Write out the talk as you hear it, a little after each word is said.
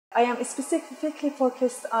I am specifically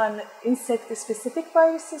focused on insect-specific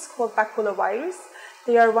viruses called Baculovirus.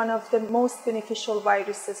 They are one of the most beneficial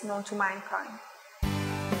viruses known to mankind.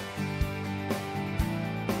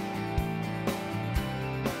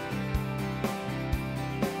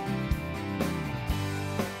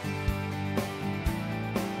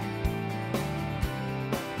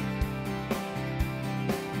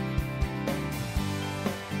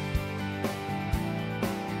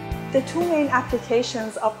 The two main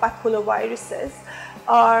applications of baculoviruses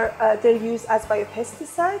are their use as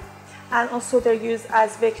biopesticide and also their use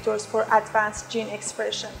as vectors for advanced gene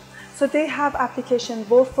expression. So they have application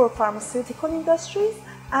both for pharmaceutical industries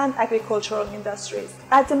and agricultural industries.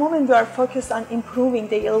 At the moment, we are focused on improving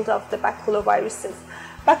the yield of the baculoviruses.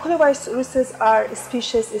 Baculoviruses are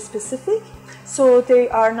species specific, so they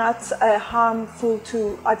are not harmful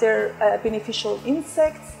to other beneficial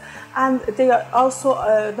insects, and they are also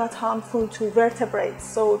not harmful to vertebrates,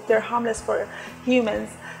 so they're harmless for humans.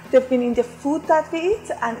 They've been in the food that we eat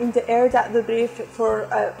and in the air that we breathe for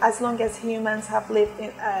as long as humans have lived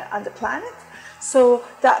on the planet. So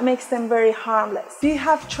that makes them very harmless. We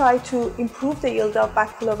have tried to improve the yield of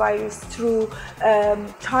baculovirus through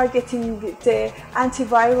targeting the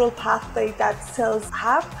antiviral pathway that cells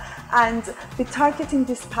have. And with targeting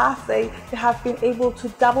this pathway, we have been able to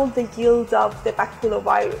double the yield of the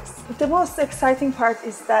baculovirus. The most exciting part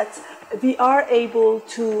is that we are able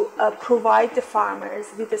to provide the farmers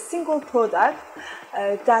with a single product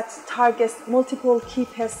that targets multiple key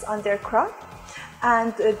pests on their crop.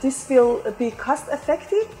 And this will be cost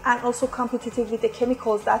effective and also competitive with the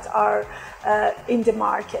chemicals that are in the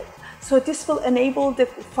market. So this will enable the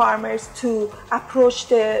farmers to approach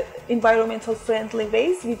the environmental friendly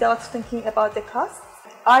ways without thinking about the costs.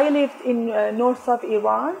 I lived in north of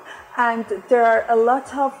Iran, and there are a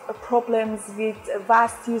lot of problems with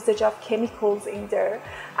vast usage of chemicals in there,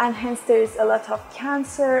 and hence there is a lot of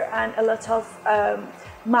cancer and a lot of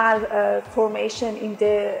malformation in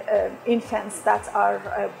the infants that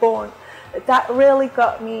are born. That really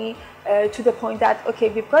got me to the point that, okay,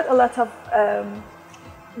 we've got a lot of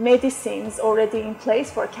medicines already in place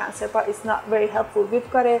for cancer, but it's not very helpful. We've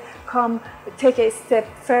got to take a step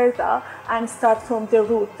further and start from the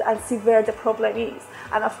root and see where the problem is.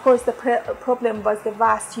 And of course, the problem was the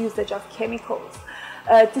vast usage of chemicals.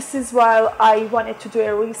 This is why I wanted to do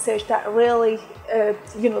a research that really,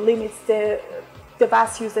 limits the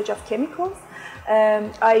vast usage of chemicals.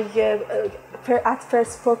 I at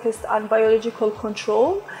first focused on biological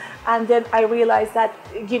control, and then I realized that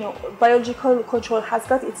biological control has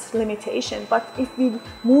got its limitation. But if we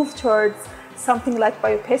move towards something like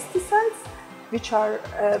biopesticides, which are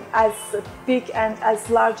as big and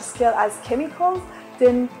as large scale as chemicals,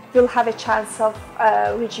 then we'll have a chance of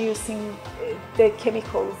reducing the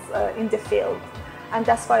chemicals in the field. And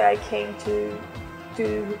that's why I came to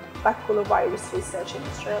do baculovirus research in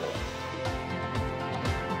Australia.